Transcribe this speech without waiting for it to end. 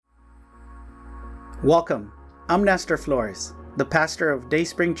Welcome. I'm Nestor Flores, the pastor of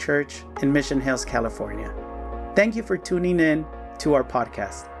Dayspring Church in Mission Hills, California. Thank you for tuning in to our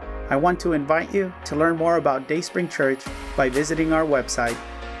podcast. I want to invite you to learn more about Dayspring Church by visiting our website,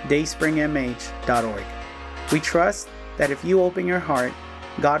 dayspringmh.org. We trust that if you open your heart,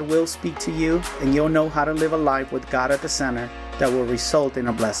 God will speak to you and you'll know how to live a life with God at the center that will result in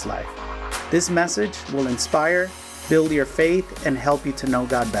a blessed life. This message will inspire, build your faith, and help you to know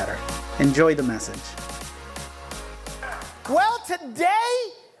God better. Enjoy the message. Well,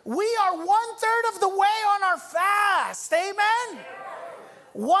 today we are 1/3 of the way on our fast. Amen?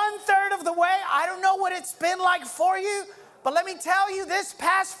 1/3 of the way. I don't know what it's been like for you, but let me tell you, this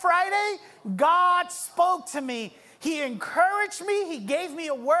past Friday, God spoke to me. He encouraged me. He gave me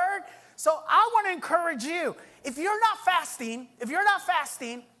a word. So I want to encourage you. If you're not fasting,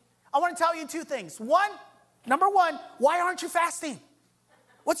 I want to tell you two things. Number one, why aren't you fasting?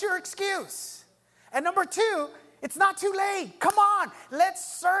 What's your excuse? And number two, it's not too late. Come on, let's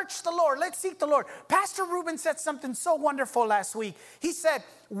search the Lord. Let's seek the Lord. Pastor Ruben said something so wonderful last week. He said,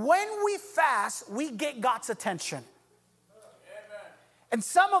 when we fast, we get God's attention. Amen. And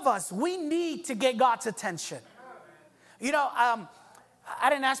some of us, we need to get God's attention. You know, I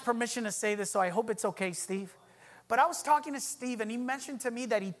didn't ask permission to say this, so I hope it's okay, Steve. But I was talking to Steve, and he mentioned to me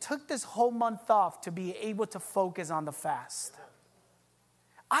that he took this whole month off to be able to focus on the fast.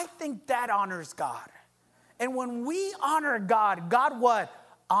 I think that honors God. And when we honor God, God what?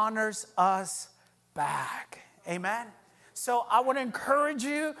 Honors us back. Amen? So I want to encourage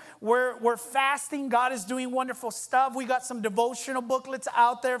you. We're fasting. God is doing wonderful stuff. We got some devotional booklets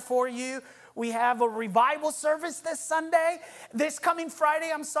out there for you. We have a revival service this coming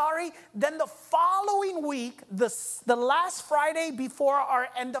Friday, Then the following week, the last Friday before our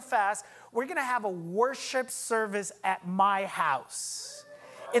end of fast, we're going to have a worship service at my house.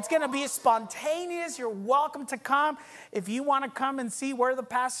 It's going to be spontaneous. You're welcome to come. If you want to come and see where the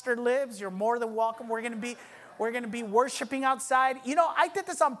pastor lives, you're more than welcome. We're going to be worshiping outside. You know, I did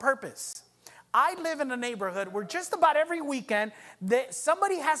this on purpose. I live in a neighborhood where just about every weekend,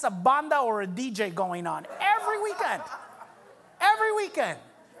 somebody has a banda or a DJ going on. Every weekend. Every weekend.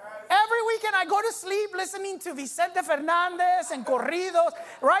 Every weekend I go to sleep listening to Vicente Fernandez and corridos.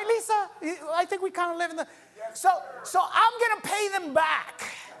 Right, Lisa? I think we kind of live in the... So I'm going to pay them back.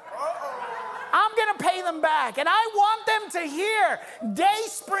 I'm going to pay them back. And I want them to hear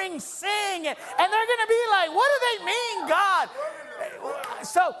Dayspring sing. And they're going to be like, what do they mean, God?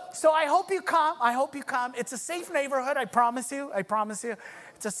 So I hope you come. It's a safe neighborhood. I promise you.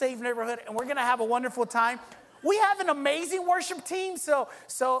 It's a safe neighborhood. And we're going to have a wonderful time. We have an amazing worship team. So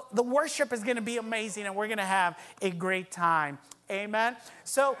the worship is going to be amazing. And we're going to have a great time. Amen.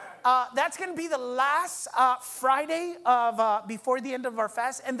 So that's going to be the last Friday of before the end of our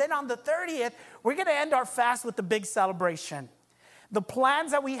fast. And then on the 30th, we're going to end our fast with the big celebration. The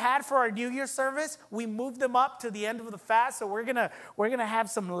plans that we had for our New Year service, we moved them up to the end of the fast. So we're gonna have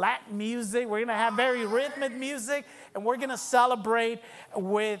some Latin music. We're gonna have very rhythmic music, and we're gonna celebrate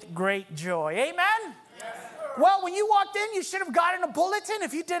with great joy. Amen. Yes. Well, when you walked in, you should have gotten a bulletin.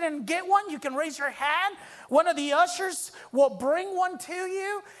 If you didn't get one, you can raise your hand. One of the ushers will bring one to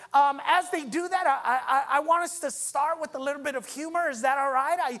you. As they do that, I want us to start with a little bit of humor. Is that all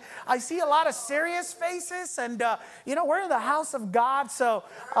right? I see a lot of serious faces, and, we're in the house of God. So,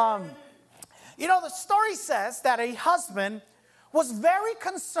 the story says that a husband was very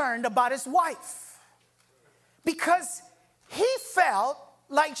concerned about his wife because he felt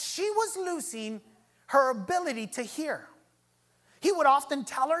like she was losing her ability to hear. He would often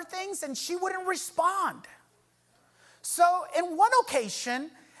tell her things and she wouldn't respond. So in one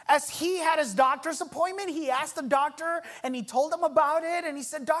occasion, as he had his doctor's appointment, he asked the doctor and he told him about it. And he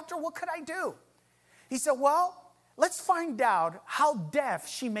said, "Doctor, what could I do?" He said, "Well, let's find out how deaf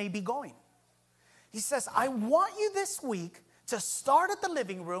she may be going." He says, "I want you this week to start at the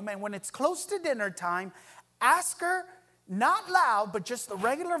living room. And when it's close to dinner time, ask her, not loud, but just the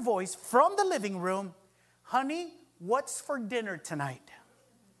regular voice from the living room, 'Honey, what's for dinner tonight?'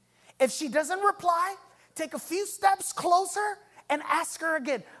 If she doesn't reply, take a few steps closer and ask her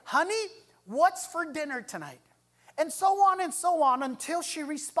again, 'Honey, what's for dinner tonight?' And so on until she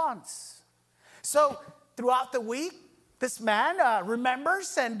responds." So throughout the week, this man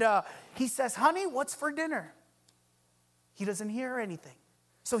remembers and he says, "Honey, what's for dinner?" He doesn't hear anything.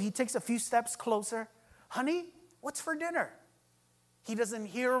 So he takes a few steps closer. "Honey, what's for dinner?" He doesn't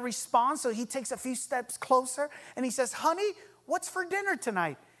hear a response, so he takes a few steps closer and he says, "Honey, what's for dinner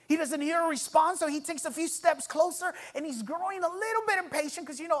tonight?" He doesn't hear a response, so he takes a few steps closer and he's growing a little bit impatient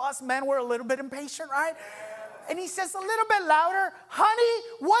because, us men, we're a little bit impatient, right? And he says a little bit louder, "Honey,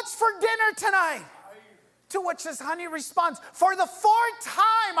 what's for dinner tonight?" To which this honey responds, for the fourth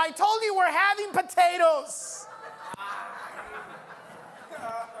time, I told you we're having potatoes.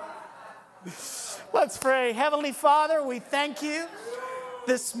 Let's pray. Heavenly Father, we thank you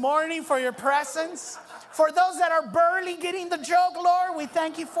this morning for your presence. For those that are barely getting the joke, Lord, we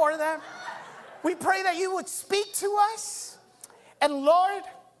thank you for them. We pray that you would speak to us. And Lord,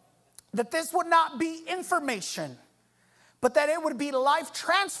 that this would not be information, but that it would be life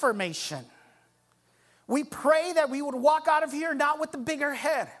transformation. We pray that we would walk out of here not with the bigger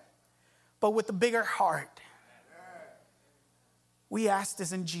head, but with the bigger heart. We ask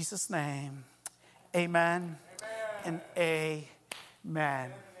this in Jesus' name. Amen, and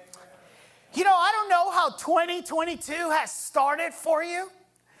amen. You know, I don't know how 2022 has started for you.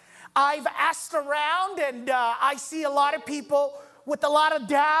 I've asked around, and I see a lot of people with a lot of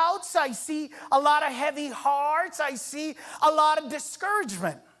doubts. I see a lot of heavy hearts. I see a lot of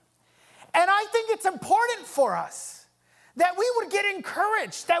discouragement. And I think it's important for us that we would get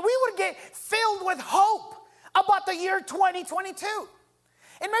encouraged, that we would get filled with hope about the year 2022.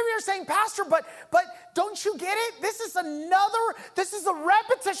 And maybe you're saying, Pastor, but don't you get it? This is a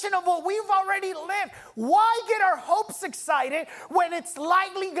repetition of what we've already lived. Why get our hopes excited when it's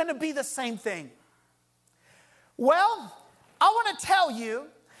likely going to be the same thing? Well, I want to tell you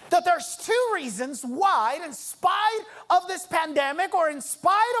that there's two reasons why, in spite of this pandemic or in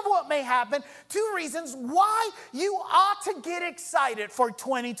spite of what may happen, two reasons why you ought to get excited for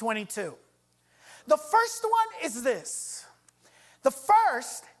 2022. The first one is this. The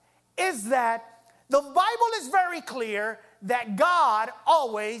first is that the Bible is very clear that God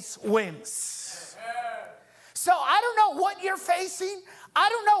always wins. So I don't know what you're facing. I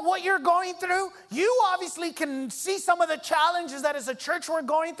don't know what you're going through. You obviously can see some of the challenges that as a church we're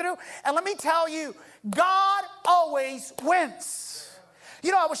going through. And let me tell you, God always wins. You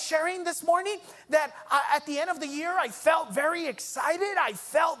know, I was sharing this morning that at the end of the year, I felt very excited. I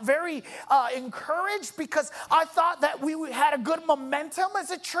felt very encouraged because I thought that we had a good momentum as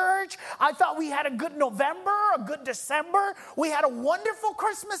a church. I thought we had a good November, a good December. We had a wonderful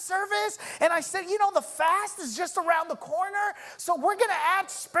Christmas service. And I said, you know, the fast is just around the corner. So we're going to add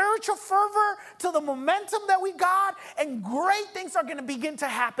spiritual fervor to the momentum that we got. And great things are going to begin to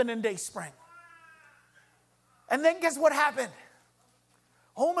happen in Dayspring. And then guess what happened?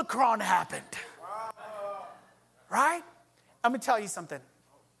 Omicron happened. Right? I'm going to tell you something.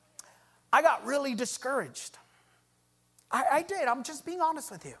 I got really discouraged. I did. I'm just being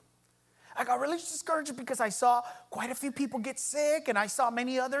honest with you. I got really discouraged because I saw quite a few people get sick and I saw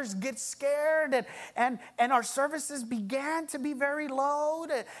many others get scared and our services began to be very low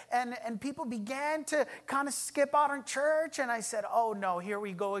and people began to kind of skip out on church. And I said, oh no, here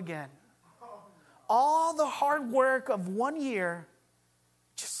we go again. All the hard work of 1 year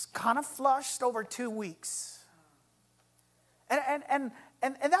just kind of flushed over 2 weeks. And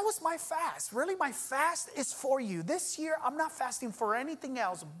that was my fast. Really, my fast is for you. This year, I'm not fasting for anything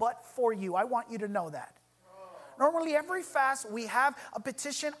else but for you. I want you to know that. Normally, every fast, we have a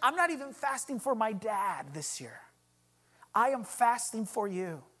petition. I'm not even fasting for my dad this year. I am fasting for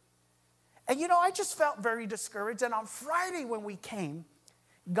you. And you know, I just felt very discouraged. And on Friday when we came,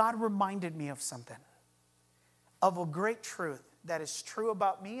 God reminded me of something. Of a great truth that is true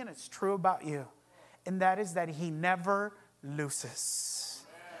about me and it's true about you. And that is that he never loses.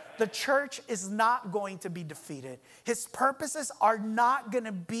 The church is not going to be defeated. His purposes are not going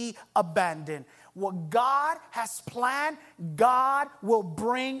to be abandoned. What God has planned, God will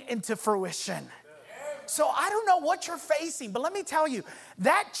bring into fruition. So I don't know what you're facing, but let me tell you,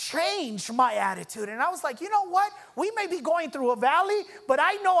 that changed my attitude. And I was like, you know what? We may be going through a valley, but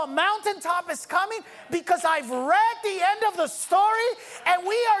I know a mountaintop is coming because I've read the end of the story and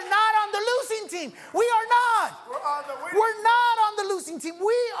we are not on the losing team. We are not. We're not on the losing team.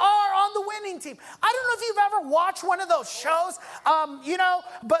 We are on the winning team. I don't know if you've ever watched one of those shows,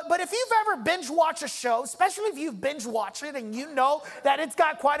 but if you've ever binge watched a show, especially if you've binge watched it and you know that it's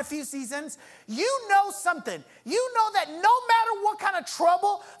got quite a few seasons, you know something. You know that no matter what kind of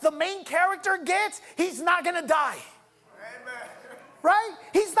trouble the main character gets, he's not going to die. Amen. Right?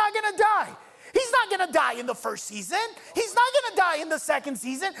 He's not going to die. He's not going to die in the first season. He's not going to die in the second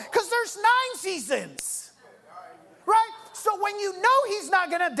season because there's 9 seasons. Right? So when you know he's not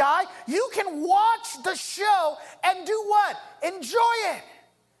going to die, you can watch the show and do what? Enjoy it.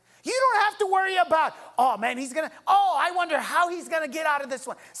 You don't have to worry about, oh man, I wonder how he's going to get out of this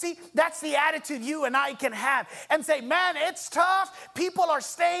one. See, that's the attitude you and I can have and say, man, it's tough. People are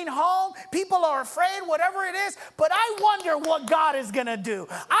staying home. People are afraid, whatever it is. But I wonder what God is going to do.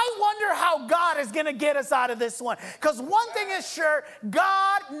 I wonder how God is going to get us out of this one. Because one thing is sure,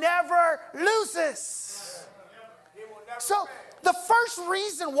 God never loses. So the first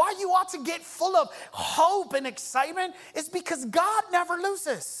reason why you ought to get full of hope and excitement is because God never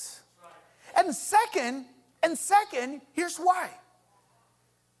loses. And second, here's why.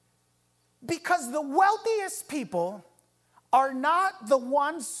 Because the wealthiest people are not the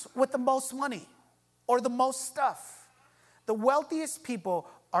ones with the most money or the most stuff. The wealthiest people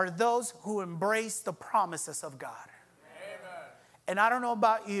are those who embrace the promises of God. Amen. And I don't know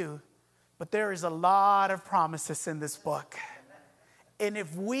about you, but there is a lot of promises in this book. And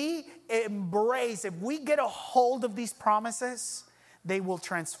if we get a hold of these promises, they will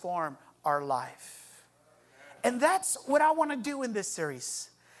transform our life. And that's what I want to do in this series.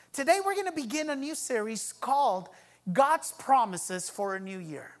 Today we're going to begin a new series called God's Promises for a New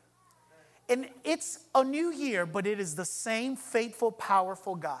Year. And it's a new year, but it is the same faithful,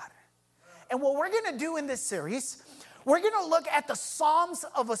 powerful God. And what we're going to do in this series, we're going to look at the Psalms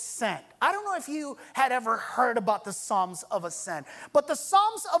of Ascent. I don't know if you had ever heard about the Psalms of Ascent, but the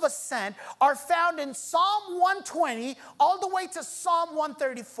Psalms of Ascent are found in Psalm 120 all the way to Psalm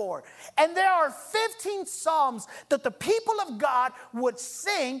 134. And there are 15 Psalms that the people of God would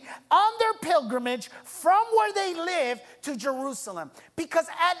sing on their pilgrimage from where they live to Jerusalem. Because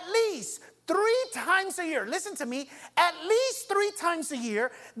at least 3 times a year, listen to me, at least 3 times a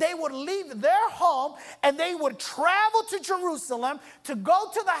year, they would leave their home and they would travel to Jerusalem to go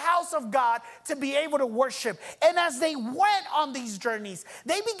to the house of God to be able to worship. And as they went on these journeys,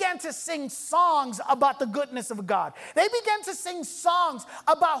 they began to sing songs about the goodness of God. They began to sing songs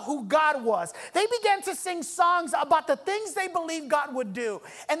about who God was. They began to sing songs about the things they believed God would do.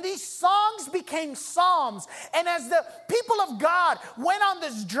 And these songs became psalms. And as the people of God went on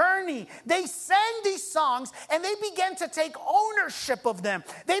this journey, they sang these songs and they began to take ownership of them.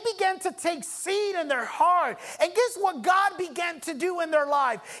 They began to take seed in their heart. And guess what God began to do in their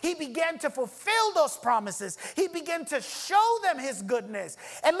life? He began to fulfill those promises. He began to show them his goodness.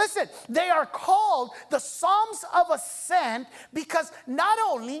 And listen, they are called the Psalms of Ascent because not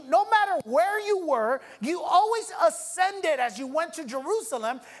only, no matter where you were, you always ascended as you went to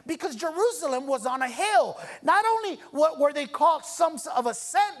Jerusalem because Jerusalem was on a hill. Not only were they called Psalms of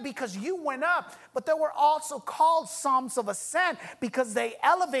Ascent because you went up, but they were also called Psalms of Ascent because they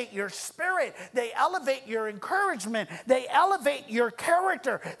elevate your spirit, they elevate your encouragement, they elevate your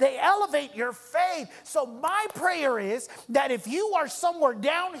character, they elevate your faith. So my prayer is that if you are somewhere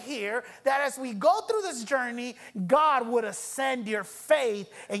down here, that as we go through this journey, God would ascend your faith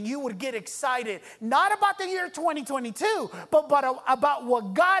and you would get excited, not about the year 2022, but about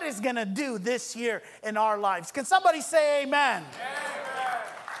what God is going to do this year in our lives. Can somebody say amen?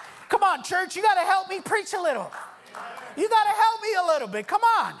 Come on, church, you got to help me preach a little. You got to help me a little bit. Come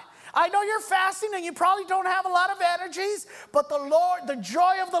on. I know you're fasting and you probably don't have a lot of energies, but the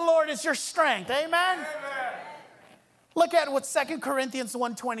joy of the Lord is your strength. Amen? Amen. Look at what 2 Corinthians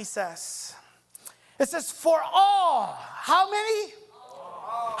 1:20 says. It says, for all, how many?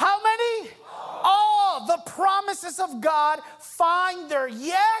 All. How many? All the promises of God find their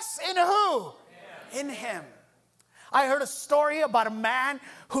yes in who? Yes. In him. I heard a story about a man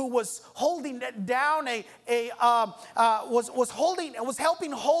who was holding down was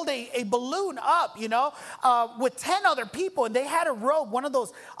helping hold a balloon up, with 10 other people, and they had a rope, one of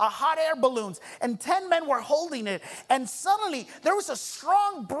those hot air balloons, and 10 men were holding it, and suddenly there was a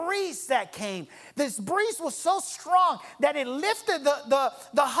strong breeze that came. This breeze was so strong that it lifted the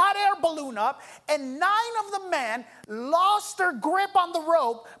hot air balloon up, and 9 of the men lost their grip on the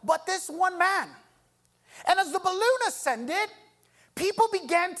rope, but this one man. And as the balloon ascended, people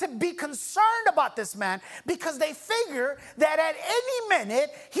began to be concerned about this man because they figured that at any minute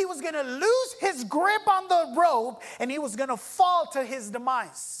he was going to lose his grip on the rope and he was going to fall to his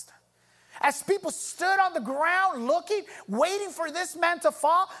demise. As people stood on the ground looking, waiting for this man to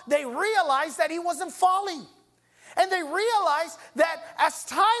fall, they realized that he wasn't falling. And they realized that as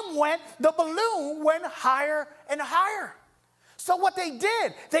time went, the balloon went higher and higher. So what they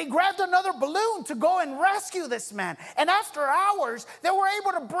did, they grabbed another balloon to go and rescue this man. And after hours, they were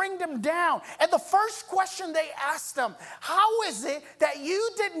able to bring them down. And the first question they asked them, how is it that you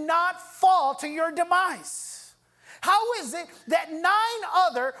did not fall to your demise? How is it that 9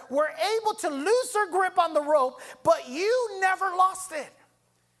 others were able to lose their grip on the rope, but you never lost it?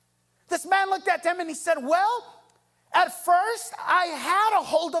 This man looked at them and he said, well, at first I had a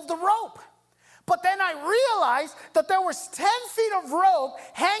hold of the rope. But then I realized that there was 10 feet of rope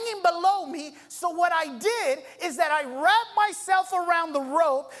hanging below me. So what I did is that I wrapped myself around the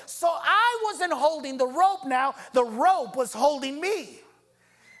rope. So I wasn't holding the rope now. The rope was holding me.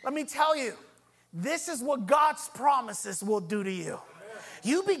 Let me tell you, this is what God's promises will do to you.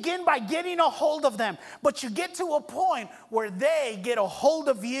 You begin by getting a hold of them, but you get to a point where they get a hold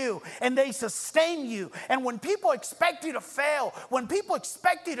of you and they sustain you. And when people expect you to fail, when people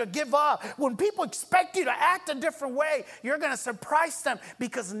expect you to give up, when people expect you to act a different way, you're going to surprise them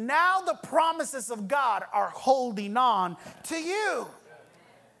because now the promises of God are holding on to you.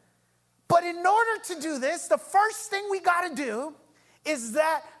 But in order to do this, the first thing we got to do is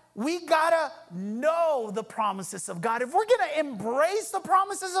that we got to know the promises of God. If we're going to embrace the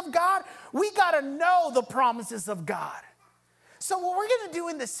promises of God, we got to know the promises of God. So what we're going to do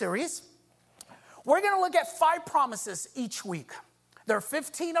in this series, we're going to look at 5 promises each week. There are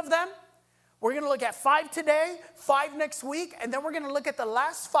 15 of them. We're going to look at 5 today, 5 next week, and then we're going to look at the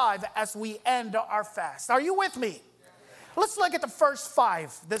last 5 as we end our fast. Are you with me? Let's look at the first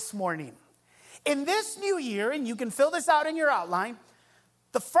 5 this morning. In this new year, and you can fill this out in your outline,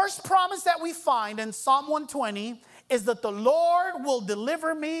 the first promise that we find in Psalm 120 is that the Lord will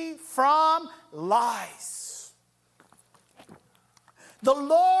deliver me from lies. The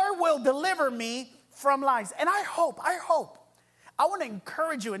Lord will deliver me from lies. And I want to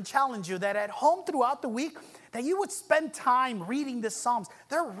encourage you and challenge you that at home throughout the week, that you would spend time reading the Psalms.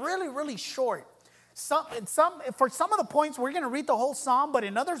 They're really, really short. For some of the points, we're going to read the whole psalm, but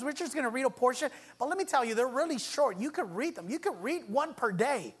in others, we're just going to read a portion. But let me tell you, they're really short. You could read them. You could read 1 per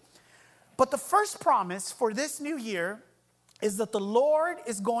day. But the first promise for this new year is that the Lord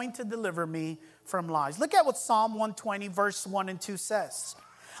is going to deliver me from lies. Look at what Psalm 120, verse 1 and 2 says.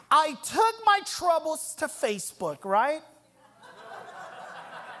 I took my troubles to Facebook, right?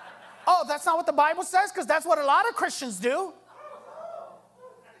 Oh, that's not what the Bible says? Because that's what a lot of Christians do.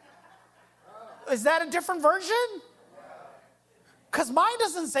 Is that a different version? Because mine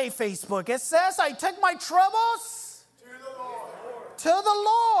doesn't say Facebook. It says, I took my troubles to the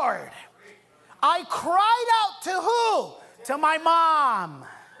Lord. I cried out to who? To my mom.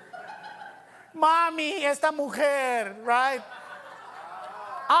 Mami, esta mujer, right?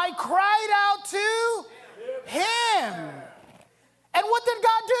 I cried out to him. And what did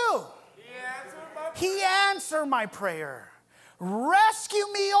God do? He answered my prayer.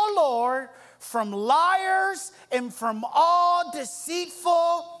 Rescue me, O Lord, from liars and from all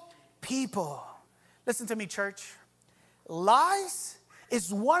deceitful people. Listen to me, church. Lies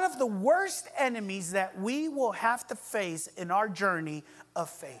is one of the worst enemies that we will have to face in our journey of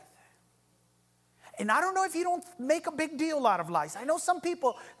faith. And I don't know if you don't make a big deal out of lies. I know some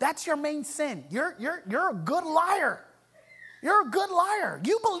people, that's your main sin. You're a good liar. You're a good liar.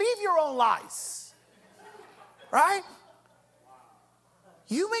 You believe your own lies. Right?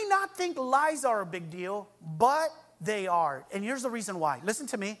 You may not think lies are a big deal, but they are. And here's the reason why. Listen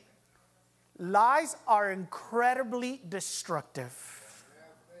to me. Lies are incredibly destructive.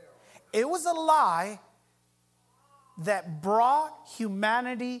 It was a lie that brought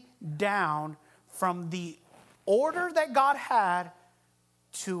humanity down from the order that God had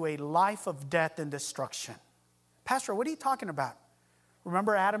to a life of death and destruction. Pastor, what are you talking about?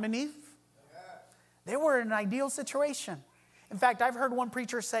 Remember Adam and Eve? They were in an ideal situation. In fact, I've heard one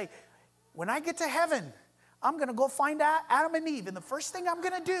preacher say, when I get to heaven, I'm going to go find Adam and Eve. And the first thing I'm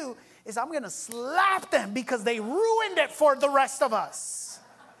going to do is I'm going to slap them because they ruined it for the rest of us.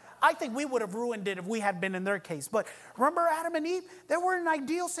 I think we would have ruined it if we had been in their case. But remember Adam and Eve? They were in an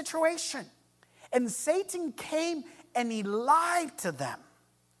ideal situation. And Satan came and he lied to them.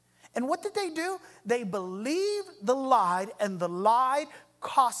 And what did they do? They believed the lie, and the lie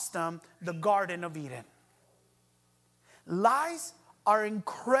cost them the Garden of Eden. Lies are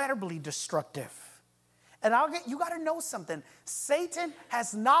incredibly destructive. And you got to know something. Satan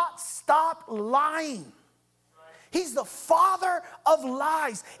has not stopped lying. He's the father of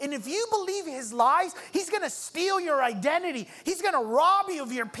lies. And if you believe his lies, he's going to steal your identity. He's going to rob you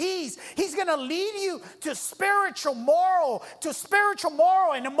of your peace. He's going to lead you to spiritual moral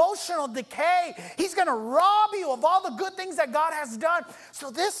and emotional decay. He's going to rob you of all the good things that God has done. So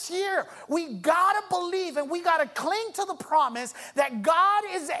this year, we got to believe and we got to cling to the promise that God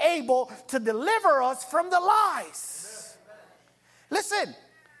is able to deliver us from the lies. Listen,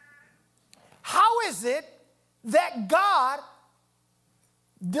 how is it that God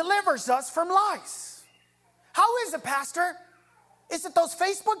delivers us from lies? How is it, Pastor? Is it those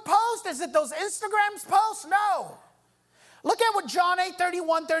Facebook posts? Is it those Instagram posts? No. Look at what John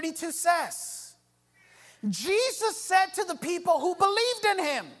 8:31-32 says. Jesus said to the people who believed in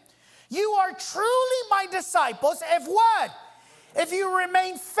him, you are truly my disciples if what? If you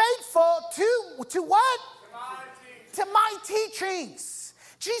remain faithful to what? To my teachings.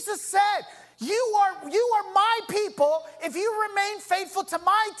 Jesus said, You are my people if you remain faithful to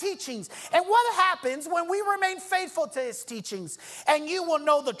my teachings. And what happens when we remain faithful to his teachings? And you will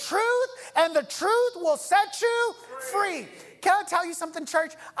know the truth, and the truth will set you free. Can I tell you something,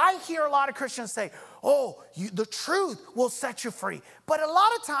 church? I hear a lot of Christians say, the truth will set you free. But a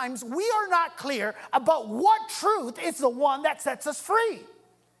lot of times we are not clear about what truth is the one that sets us free.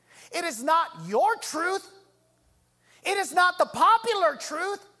 It is not your truth. It is not the popular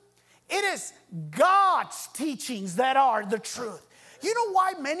truth. It is God's teachings that are the truth. You know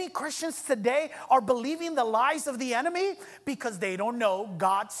why many Christians today are believing the lies of the enemy? Because they don't know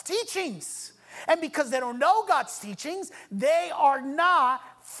God's teachings. And because they don't know God's teachings, they are not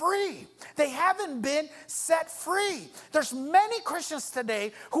free. They haven't been set free. There's many Christians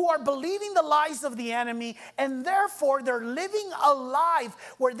today who are believing the lies of the enemy, and therefore they're living a life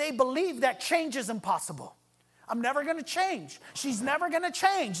where they believe that change is impossible. I'm never going to change. She's never going to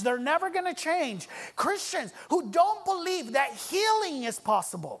change. They're never going to change. Christians who don't believe that healing is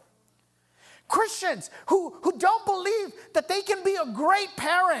possible. Christians who don't believe that they can be a great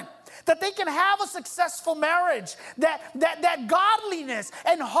parent, that they can have a successful marriage, that godliness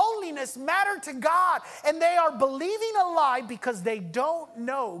and holiness matter to God. And they are believing a lie because they don't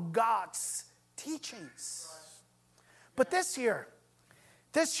know God's teachings. But this year,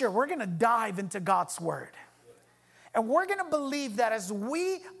 we're going to dive into God's word. And we're going to believe that as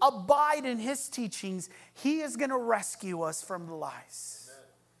we abide in his teachings, he is going to rescue us from the lies. Amen.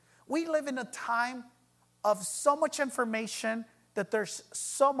 We live in a time of so much information that there's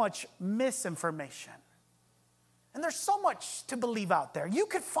so much misinformation. And there's so much to believe out there. You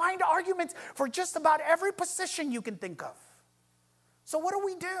could find arguments for just about every position you can think of. So what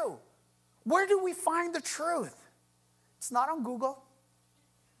do? Where do we find the truth? It's not on Google.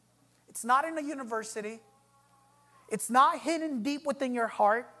 It's not in a university. It's not hidden deep within your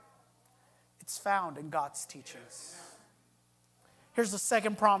heart. It's found in God's teachings. Here's the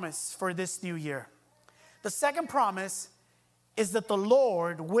second promise for this new year. The second promise is that the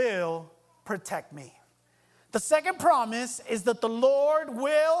Lord will protect me. The second promise is that the Lord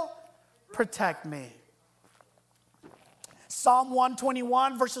will protect me. Psalm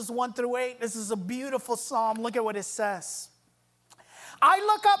 121, verses 1 through 8. This is a beautiful psalm. Look at what it says. I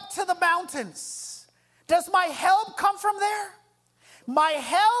look up to the mountains. Does my help come from there? My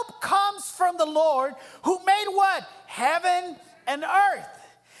help comes from the Lord who made what? Heaven and earth.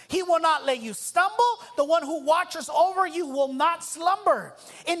 He will not let you stumble. The one who watches over you will not slumber.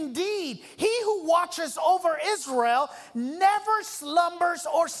 Indeed, he who watches over Israel never slumbers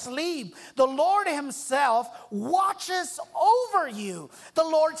or sleep. The Lord himself watches over you. The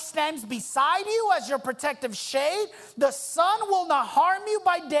Lord stands beside you as your protective shade. The sun will not harm you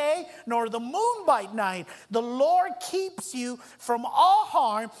by day, nor the moon by night. The Lord keeps you from all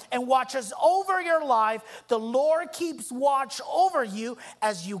harm and watches over your life. The Lord keeps watch over you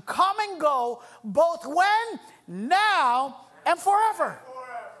as you come and go, both when, now, and forever.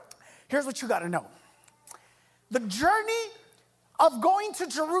 Here's what you got to know. The journey of going to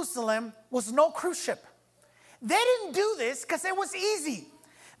Jerusalem was no cruise ship. They didn't do this because it was easy.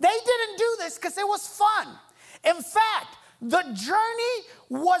 They didn't do this because it was fun. In fact, the journey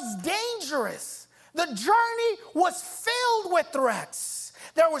was dangerous. The journey was filled with threats.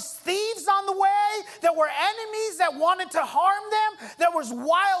 There was thieves on the way. There were enemies that wanted to harm them. There was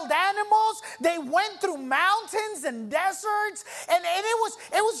wild animals. They went through mountains and deserts. And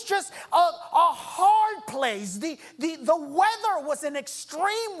it was just a hard place. The weather was an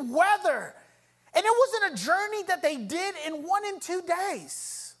extreme weather. And it wasn't a journey that they did in 1 and 2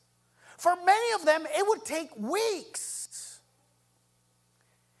 days. For many of them, it would take weeks.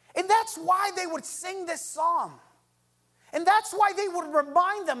 And that's why they would sing this psalm. And that's why they would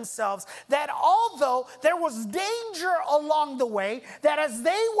remind themselves that although there was danger along the way, that as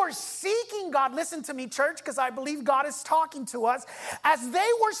they were seeking God, listen to me, church, because I believe God is talking to us, as they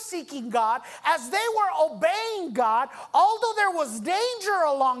were seeking God, as they were obeying God, although there was danger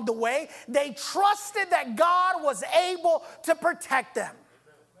along the way, they trusted that God was able to protect them.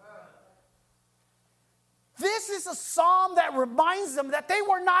 This is a psalm that reminds them that they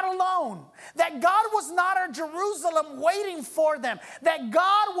were not alone, that God was not at Jerusalem waiting for them, that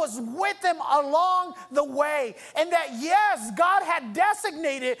God was with them along the way, and that yes, God had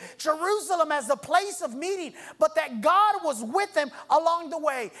designated Jerusalem as the place of meeting, but that God was with them along the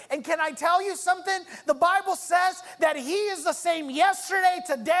way. And can I tell you something? The Bible says that he is the same yesterday,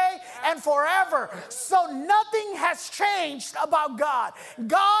 today, and forever. So nothing has changed about God.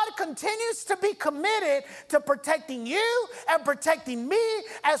 God continues to be committed to protecting you and protecting me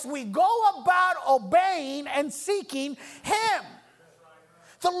as we go about obeying and seeking him.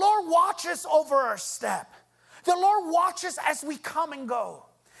 The Lord watches over our step. The Lord watches as we come and go.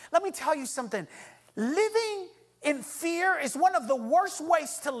 Let me tell you something. Living in fear is one of the worst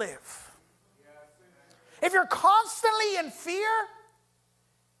ways to live. If you're constantly in fear,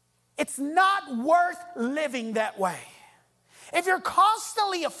 it's not worth living that way. If you're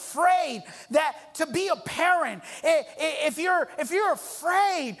constantly afraid that to be a parent, if you're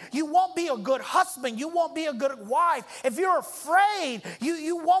afraid, you won't be a good husband, you won't be a good wife. If you're afraid,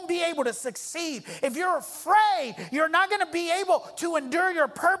 you won't be able to succeed. If you're afraid, you're not going to be able to endure your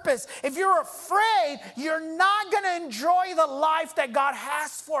purpose. If you're afraid, you're not going to enjoy the life that God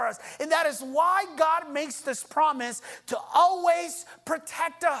has for us. And that is why God makes this promise to always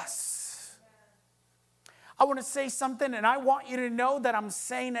protect us. I want to say something, and I want you to know that I'm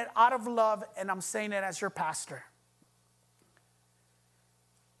saying it out of love, and I'm saying it as your pastor.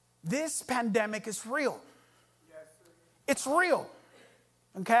 This pandemic is real. It's real,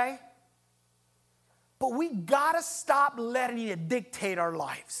 okay? But we got to stop letting it dictate our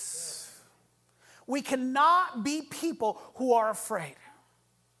lives. We cannot be people who are afraid.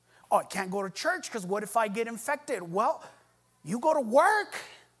 Oh, I can't go to church because what if I get infected? Well, you go to work.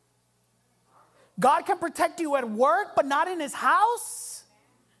 God can protect you at work, but not in his house.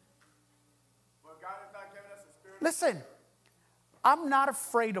 But God has not given us a spirit. Listen, I'm not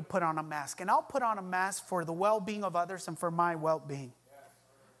afraid to put on a mask, and I'll put on a mask for the well-being of others and for my well-being.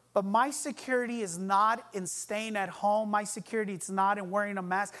 But my security is not in staying at home. My security is not in wearing a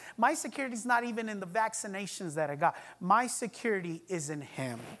mask. My security is not even in the vaccinations that I got. My security is in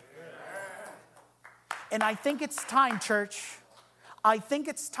him. And I think it's time, church. I think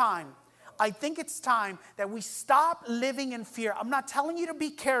it's time that we stop living in fear. I'm not telling you to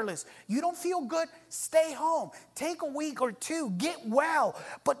be careless. You don't feel good, stay home. Take a week or two, get well.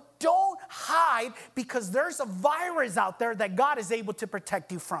 But don't hide because there's a virus out there that God is able to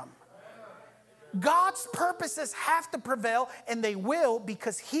protect you from. God's purposes have to prevail, and they will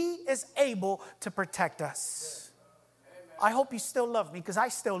because he is able to protect us. I hope you still love me because I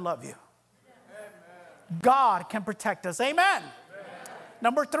still love you. God can protect us. Amen.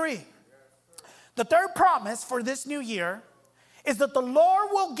 Number 3. The third promise for this new year is that the Lord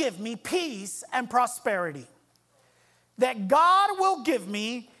will give me peace and prosperity. That God will give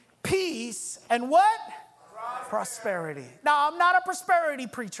me peace and what? Prosperity. Now, I'm not a prosperity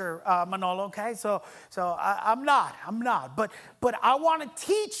preacher, Manolo, okay? So I'm not. But I want to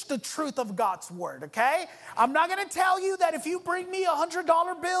teach the truth of God's word, okay? I'm not going to tell you that if you bring me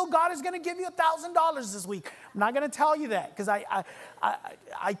 $100 bill, God is going to give you $1,000 this week. I'm not going to tell you that because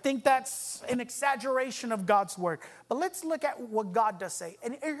I think that's an exaggeration of God's word. But let's look at what God does say.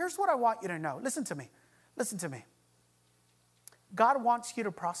 And here's what I want you to know. Listen to me. God wants you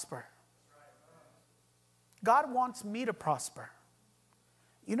to prosper. God wants me to prosper.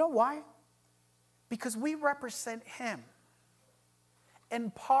 You know why? Because we represent him.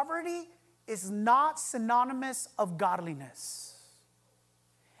 And poverty is not synonymous of godliness.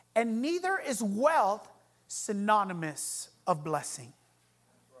 And neither is wealth synonymous of blessing.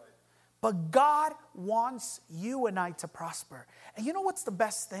 But God wants you and I to prosper. And you know what's the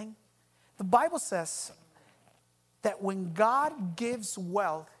best thing? The Bible says that when God gives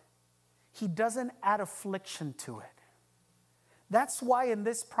wealth, he doesn't add affliction to it. That's why in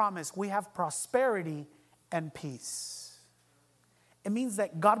this promise we have prosperity and peace. It means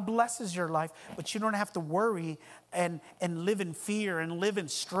that God blesses your life, but you don't have to worry and live in fear and live in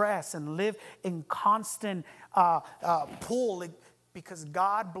stress and live in constant pull because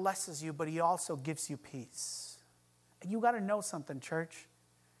God blesses you, but he also gives you peace. And you got to know something, church.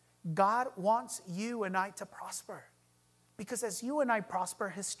 God wants you and I to prosper. Because as you and I prosper,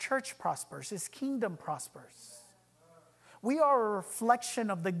 his church prospers, his kingdom prospers. We are a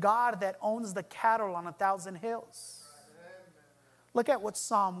reflection of the God that owns the cattle on 1,000 hills. Look at what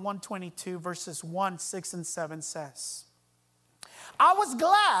Psalm 122 verses 1, 6, and 7 says. I was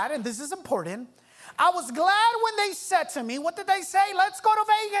glad, and this is important, I was glad when they said to me, what did they say? Let's go to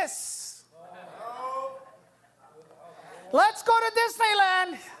Vegas. Let's go to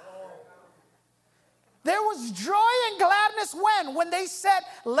Disneyland. There was joy and gladness when they said,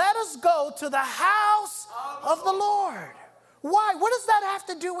 let us go to the house of the Lord. Why? What does that have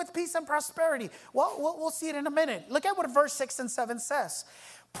to do with peace and prosperity? Well, we'll see it in a minute. Look at what verse 6 and 7 says.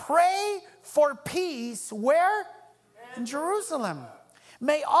 Pray for peace where? In Jerusalem.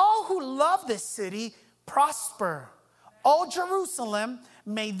 May all who love this city prosper. O Jerusalem,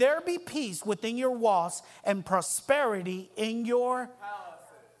 may there be peace within your walls and prosperity in your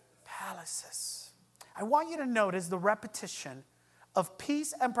palaces. I want you to notice the repetition of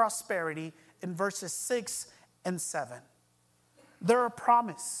peace and prosperity in verses 6 and 7. They're a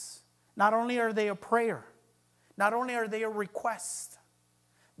promise. Not only are they a prayer, not only are they a request,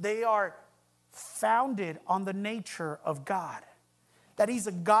 they are founded on the nature of God. That He's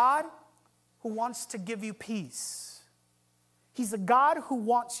a God who wants to give you peace. He's a God who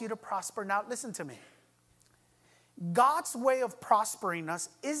wants you to prosper. Now, listen to me. God's way of prospering us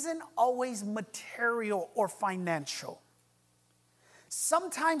isn't always material or financial.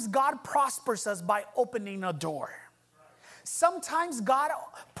 Sometimes God prospers us by opening a door. Sometimes God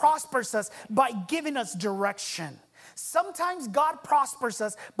prospers us by giving us direction. Sometimes God prospers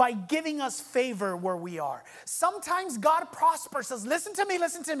us by giving us favor where we are. Sometimes God prospers us, listen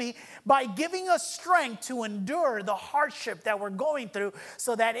to me, by giving us strength to endure the hardship that we're going through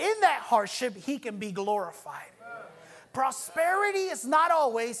so that in that hardship, He can be glorified. Prosperity is not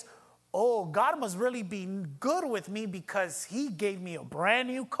always, oh, God must really be good with me because He gave me a brand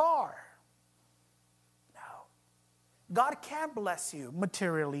new car. No. God can bless you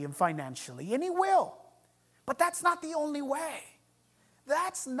materially and financially, and He will. But that's not the only way.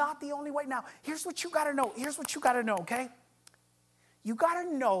 That's not the only way. Now, here's what you got to know. Here's what you got to know, okay? You got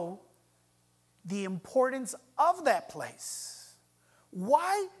to know the importance of that place.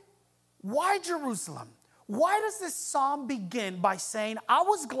 Why Jerusalem? Why does this psalm begin by saying, I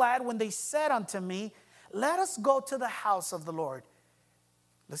was glad when they said unto me, let us go to the house of the Lord.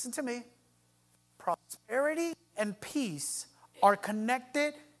 Listen to me. Prosperity and peace are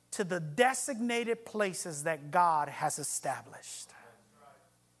connected to the designated places that God has established.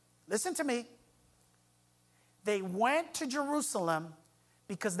 Listen to me. They went to Jerusalem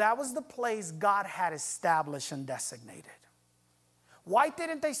because that was the place God had established and designated. Why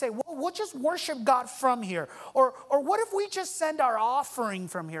didn't they say, well, we'll just worship God from here? Or what if we just send our offering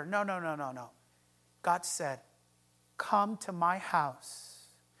from here? No. God said, come to my house.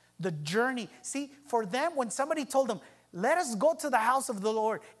 The journey. See, for them, when somebody told them, let us go to the house of the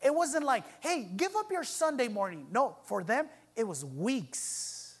Lord, it wasn't like, hey, give up your Sunday morning. No, for them, it was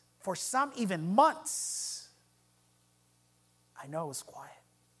weeks. For some, even months. I know it was quiet.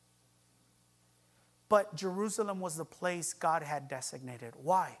 But Jerusalem was the place God had designated.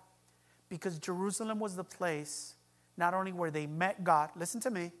 Why? Because Jerusalem was the place not only where they met God, listen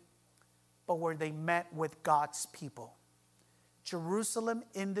to me, but where they met with God's people. Jerusalem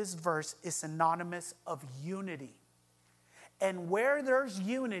in this verse is synonymous of unity. And where there's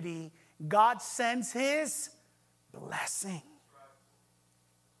unity, God sends His blessing.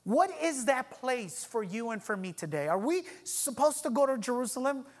 What is that place for you and for me today? Are we supposed to go to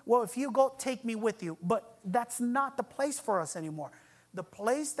Jerusalem? Well, if you go, take me with you. But that's not the place for us anymore. The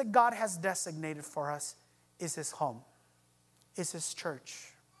place that God has designated for us is His home, is His church.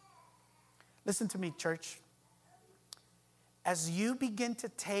 Listen to me, church. As you begin to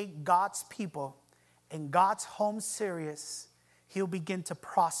take God's people and God's home serious, He'll begin to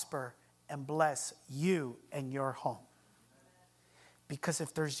prosper and bless you and your home. Because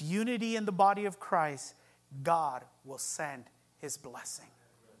if there's unity in the body of Christ, God will send His blessing.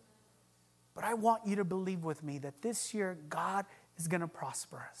 But I want you to believe with me that this year God is going to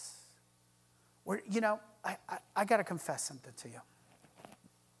prosper us. I got to confess something to you.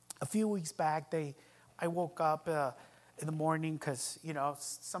 A few weeks back, I woke up in the morning because,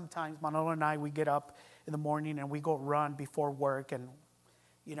 sometimes Manolo and I, we get up in the morning and we go run before work. And,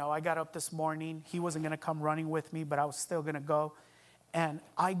 I got up this morning. He wasn't going to come running with me, but I was still going to go. And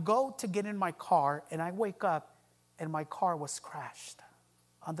I go to get in my car, and I wake up, and my car was crashed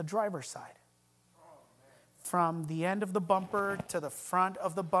on the driver's side. From the end of the bumper to the front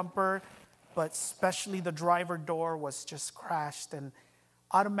of the bumper, but especially the driver door was just crashed. And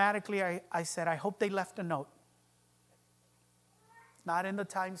automatically I said, I hope they left a note. Not in the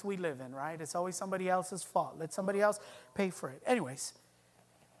times we live in, right? It's always somebody else's fault. Let somebody else pay for it. Anyways,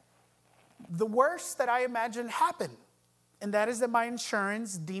 the worst that I imagined happened. And that is that my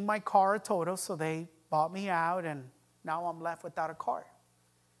insurance deemed my car a total, so they bought me out, and now I'm left without a car.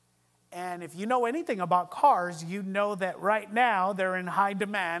 And if you know anything about cars, you know that right now they're in high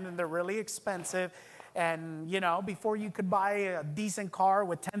demand and they're really expensive. And, before you could buy a decent car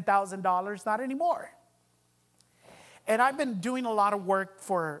with $10,000, not anymore. And I've been doing a lot of work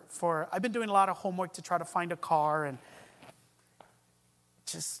I've been doing a lot of homework to try to find a car, and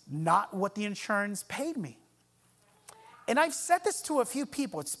just not what the insurance paid me. And I've said this to a few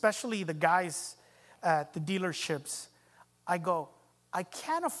people, especially the guys at the dealerships. I go, I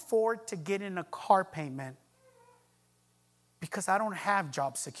can't afford to get in a car payment because I don't have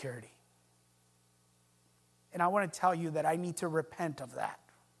job security. And I want to tell you that I need to repent of that.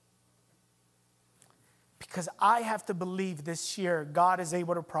 Because I have to believe this year God is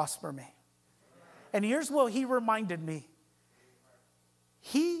able to prosper me. And here's what He reminded me.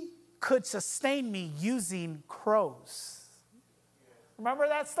 he could sustain me using crows. Remember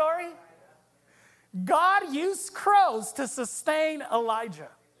that story? God used crows to sustain Elijah.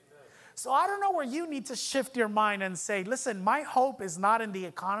 So I don't know where you need to shift your mind and say, listen, my hope is not in the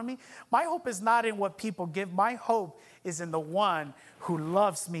economy. My hope is not in what people give. My hope is in the one who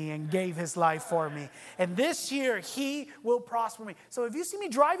loves me and gave his life for me. And this year, he will prosper me. So if you see me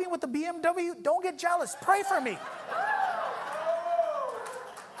driving with the BMW, don't get jealous. Pray for me.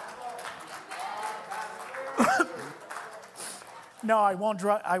 No, I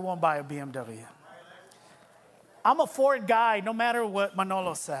won't buy a BMW. I'm a Ford guy, no matter what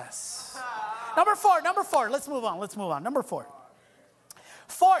Manolo says. Number four. Let's move on. Number 4.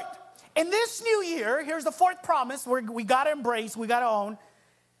 Fourth, in this new year, here's the fourth promise we got to embrace, we got to own.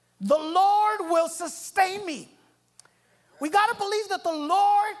 The Lord will sustain me. We got to believe that the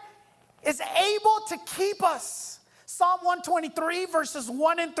Lord is able to keep us. Psalm 123 verses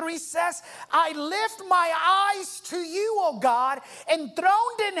 1 and 3 says, I lift my eyes to you, O God,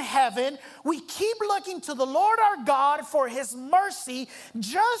 enthroned in heaven. We keep looking to the Lord our God for his mercy,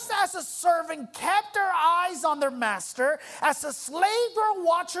 just as a servant kept her eyes on their master, as a slave girl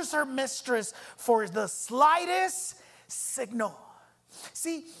watches her mistress for the slightest signal.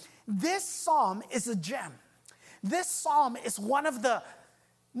 See, this psalm is a gem. This psalm is one of the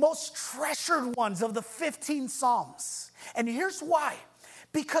most treasured ones of the 15 Psalms. And here's why.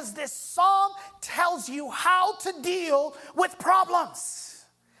 Because this psalm tells you how to deal with problems.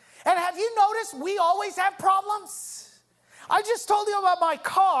 And have you noticed we always have problems? I just told you about my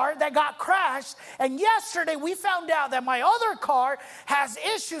car that got crashed. And yesterday we found out that my other car has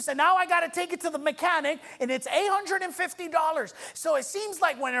issues. And now I got to take it to the mechanic. And it's $850. So it seems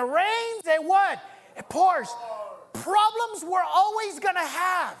like when it rains, it pours. Problems we're always going to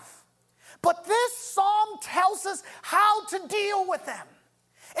have. But this psalm tells us how to deal with them.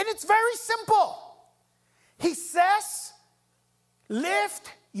 And it's very simple. He says,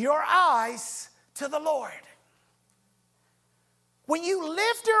 lift your eyes to the Lord. When you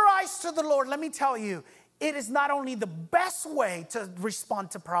lift your eyes to the Lord, let me tell you, it is not only the best way to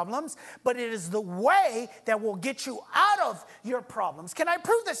respond to problems, but it is the way that will get you out of your problems. Can I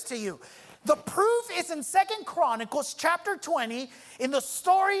prove this to you? The proof is in 2 Chronicles chapter 20 in the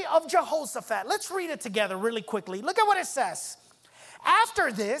story of Jehoshaphat. Let's read it together really quickly. Look at what it says.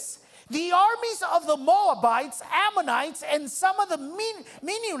 After this, the armies of the Moabites, Ammonites, and some of the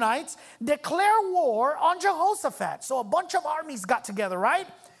Meunites declare war on Jehoshaphat. So a bunch of armies got together, right?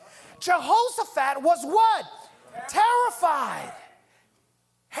 Jehoshaphat was what? Terrified.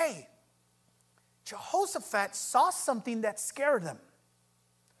 Hey, Jehoshaphat saw something that scared him.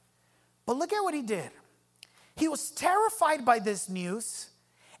 But look at what he did. He was terrified by this news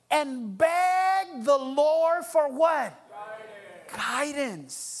and begged the Lord for what?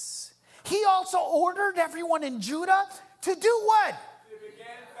 Guidance. He also ordered everyone in Judah to do what? To begin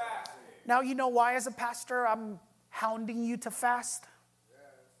fasting. Now, you know why as a pastor I'm hounding you to fast?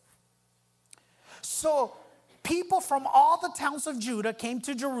 So people from all the towns of Judah came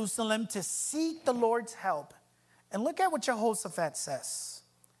to Jerusalem to seek the Lord's help. And look at what Jehoshaphat says.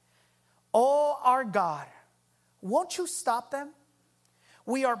 Oh, our God, won't you stop them?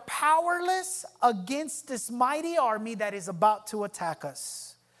 We are powerless against this mighty army that is about to attack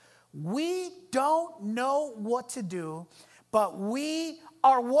us. We don't know what to do, but we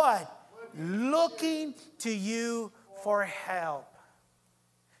are what? Looking to you for help.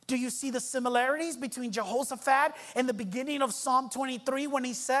 Do you see the similarities between Jehoshaphat and the beginning of Psalm 23 when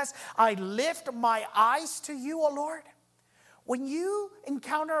he says, I lift my eyes to you, O Lord? When you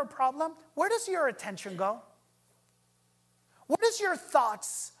encounter a problem, where does your attention go? What is your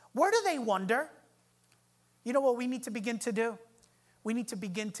thoughts? Where do they wander? You know what we need to begin to do? We need to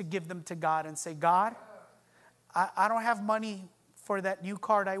begin to give them to God and say, God, I don't have money for that new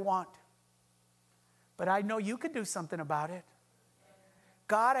card I want, but I know you could do something about it.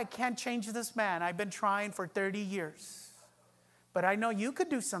 God, I can't change this man. I've been trying for 30 years, but I know you could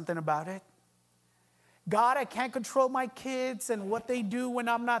do something about it. God, I can't control my kids and what they do when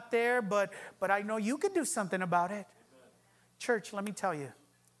I'm not there, but I know you could do something about it. Church, let me tell you,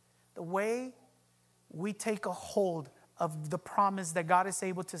 the way we take a hold of the promise that God is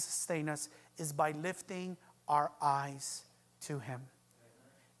able to sustain us is by lifting our eyes to him.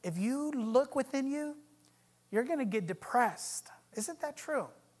 If you look within you, you're going to get depressed. Isn't that true?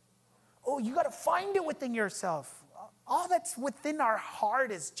 Oh, you got to find it within yourself. All that's within our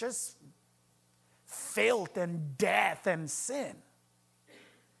heart is just filth and death and sin.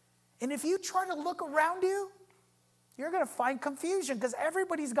 And if you try to look around you, you're going to find confusion because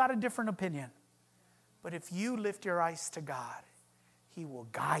everybody's got a different opinion. But if you lift your eyes to God, He will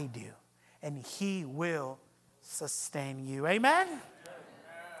guide you, and He will sustain you. Amen?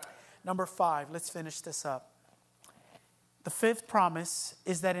 Number 5, let's finish this up. The 5th promise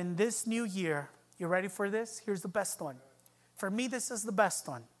is that in this new year, you ready for this? Here's the best one. For me, this is the best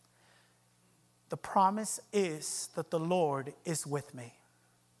one. The promise is that the Lord is with me.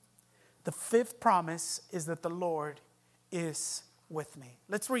 The 5th promise is that the Lord is with me.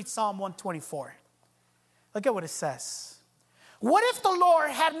 Let's read Psalm 124. Look at what it says. What if the Lord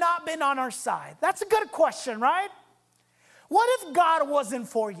had not been on our side? That's a good question, right? What if God wasn't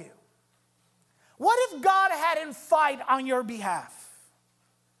for you? What if God hadn't fight on your behalf?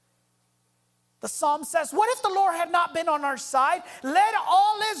 The psalm says, what if the Lord had not been on our side? Let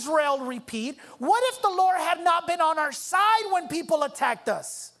all Israel repeat. What if the Lord had not been on our side when people attacked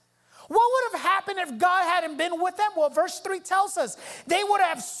us? What would have happened if God hadn't been with them? Well, verse 3 tells us they would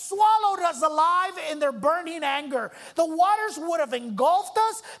have swallowed us alive in their burning anger. The waters would have engulfed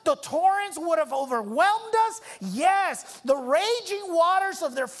us. The torrents would have overwhelmed us. Yes, the raging waters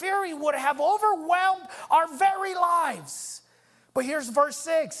of their fury would have overwhelmed our very lives. But here's verse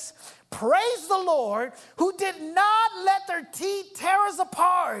 6. Praise the Lord, who did not let their teeth tear us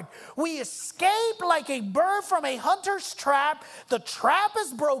apart. We escaped like a bird from a hunter's trap. The trap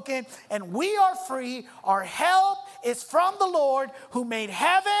is broken, and we are free. Our help is from the Lord, who made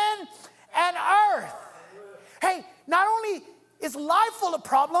heaven and earth. Hey, not only is life full of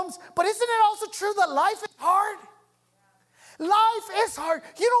problems, but isn't it also true that life is hard? Life is hard.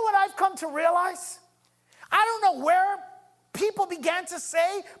 You know what I've come to realize? I don't know where people began to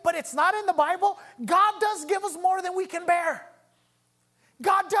say, but it's not in the Bible. God does give us more than we can bear.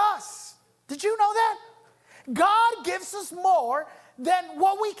 God does. Did you know that? God gives us more than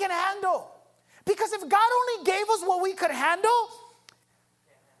what we can handle. Because if God only gave us what we could handle,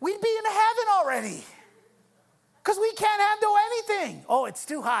 we'd be in heaven already. Because we can't handle anything. Oh, it's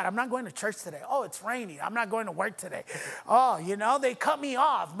too hot. I'm not going to church today. Oh, it's rainy. I'm not going to work today. Oh, they cut me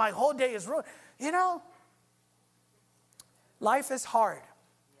off. My whole day is ruined. Life is hard.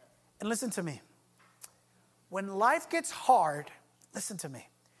 And listen to me. When life gets hard, listen to me.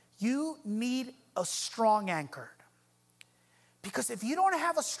 You need a strong anchor. Because if you don't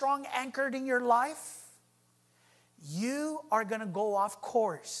have a strong anchor in your life, you are going to go off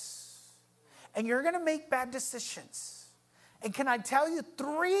course. And you're going to make bad decisions. And can I tell you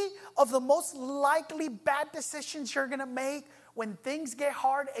 3 of the most likely bad decisions you're going to make when things get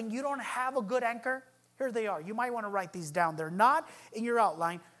hard and you don't have a good anchor? Here they are. You might want to write these down. They're not in your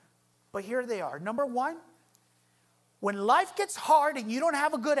outline, but here they are. Number 1, when life gets hard and you don't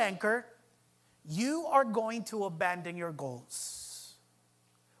have a good anchor, you are going to abandon your goals.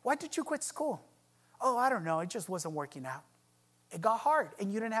 Why did you quit school? Oh, I don't know. It just wasn't working out. It got hard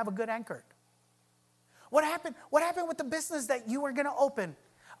and you didn't have a good anchor. What happened? What happened with the business that you were going to open?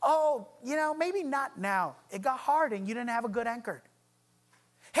 Oh, maybe not now. It got hard and you didn't have a good anchor.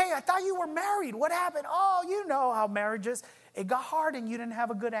 Hey, I thought you were married. What happened? Oh, you know how marriage is. It got hard and you didn't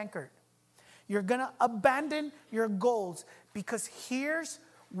have a good anchor. You're going to abandon your goals because here's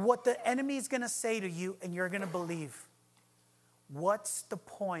what the enemy is going to say to you and you're going to believe. What's the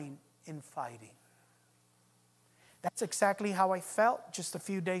point in fighting? That's exactly how I felt just a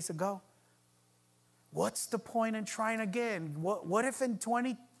few days ago. What's the point in trying again? What if in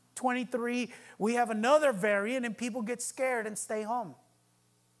 2023 we have another variant and people get scared and stay home?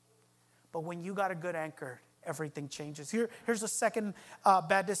 But when you got a good anchor, everything changes. Here's a second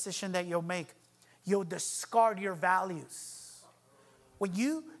bad decision that you'll make. You'll discard your values. When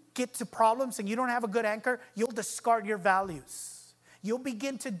you get to problems and you don't have a good anchor, you'll discard your values. You'll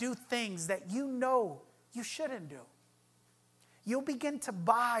begin to do things that you know you shouldn't do. You'll begin to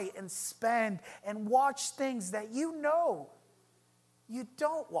buy and spend and watch things that you know you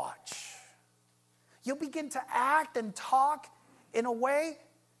don't watch. You'll begin to act and talk in a way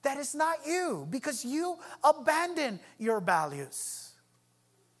that is not you because you abandon your values.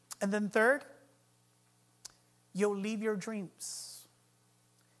 And then 3rd, you'll leave your dreams.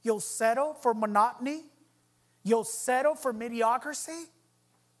 You'll settle for monotony. You'll settle for mediocrity.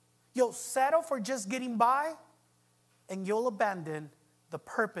 You'll settle for just getting by. And you'll abandon the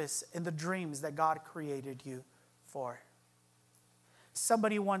purpose and the dreams that God created you for.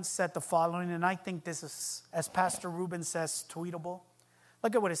 Somebody once said the following, and I think this is, as Pastor Ruben says, tweetable.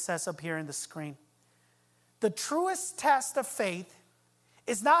 Look at what it says up here in the screen. The truest test of faith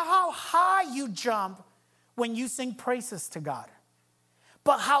is not how high you jump when you sing praises to God,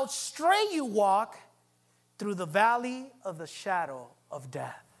 but how straight you walk through the valley of the shadow of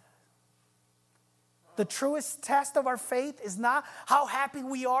death. The truest test of our faith is not how happy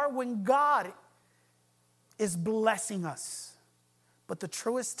we are when God is blessing us, But the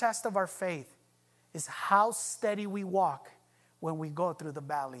truest test of our faith is how steady we walk when we go through the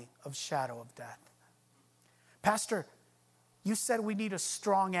valley of shadow of death. Pastor, you said we need a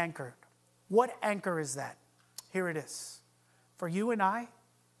strong anchor. What anchor is that? Here it is. For you and I,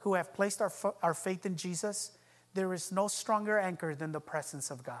 who have placed our faith in Jesus, there is no stronger anchor than the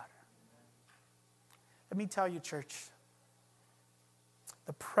presence of God. Let me tell you, church,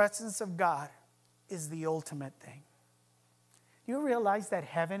 the presence of God is the ultimate thing. Do you realize that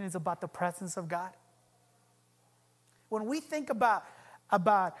heaven is about the presence of God? When we think about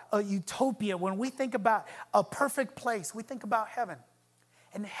a utopia, when we think about a perfect place, we think about heaven.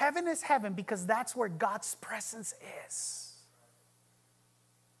 And heaven is heaven because that's where God's presence is.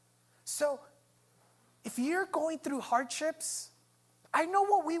 So, if you're going through hardships, I know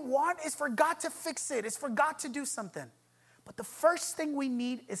what we want is for God to fix it. It's for God to do something. But the first thing we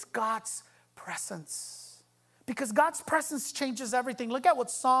need is God's presence. Because God's presence changes everything. Look at what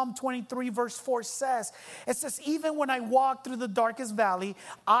Psalm 23 verse 4 says. It says, even when I walk through the darkest valley,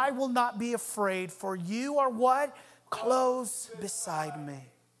 I will not be afraid, for you are what? Close beside me.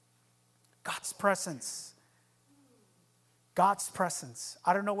 God's presence. God's presence.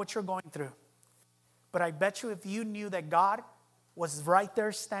 I don't know what you're going through, but I bet you if you knew that God was right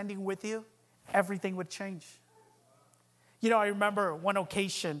there standing with you, everything would change. You know, I remember one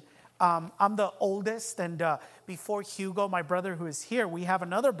occasion, I'm the oldest, and before Hugo, my brother who is here, we have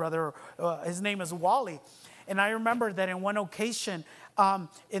another brother, his name is Wally. And I remember that in one occasion,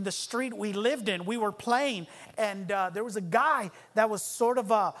 in the street we lived in, we were playing, and there was a guy that was sort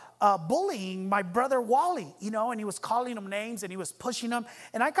of bullying my brother Wally, you know, and he was calling him names and he was pushing him.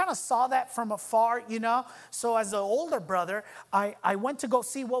 And I kind of saw that from afar, you know. So as the older brother, I went to go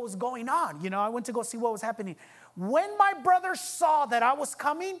see what was going on, you know. I went to go see what was happening. When my brother saw that I was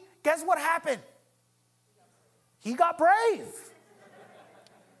coming, guess what happened? He got brave.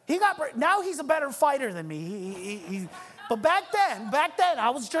 Now he's a better fighter than me. But back then, I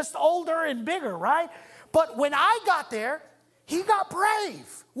was just older and bigger, right? But when I got there, he got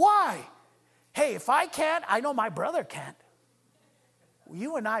brave. Why? Hey, if I can't, I know my brother can't.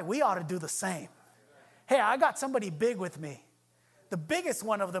 You and I, we ought to do the same. Hey, I got somebody big with me. The biggest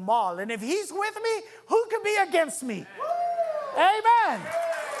one of them all. And if he's with me, who can be against me? Amen.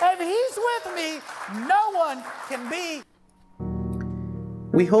 If he's with me, no one can be.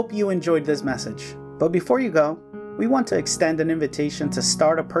 We hope you enjoyed this message. But before you go, we want to extend an invitation to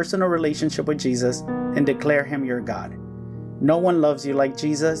start a personal relationship with Jesus and declare him your God. No one loves you like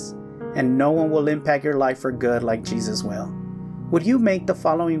Jesus, and no one will impact your life for good like Jesus will. Would you make the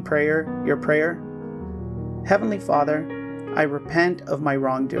following prayer your prayer? Heavenly Father, I repent of my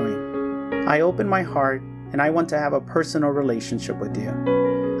wrongdoing. I open my heart and I want to have a personal relationship with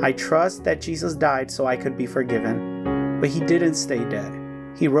you. I trust that Jesus died so I could be forgiven, but he didn't stay dead.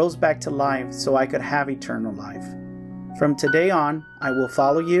 He rose back to life so I could have eternal life. From today on, I will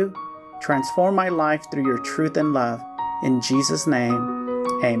follow you, transform my life through your truth and love. In Jesus' name,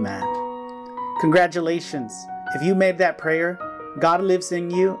 amen. Congratulations. If you made that prayer, God lives in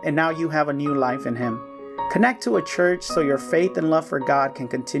you and now you have a new life in him. Connect to a church so your faith and love for God can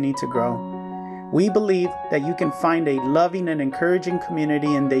continue to grow. We believe that you can find a loving and encouraging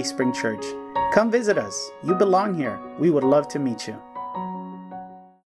community in Dayspring Church. Come visit us. You belong here. We would love to meet you.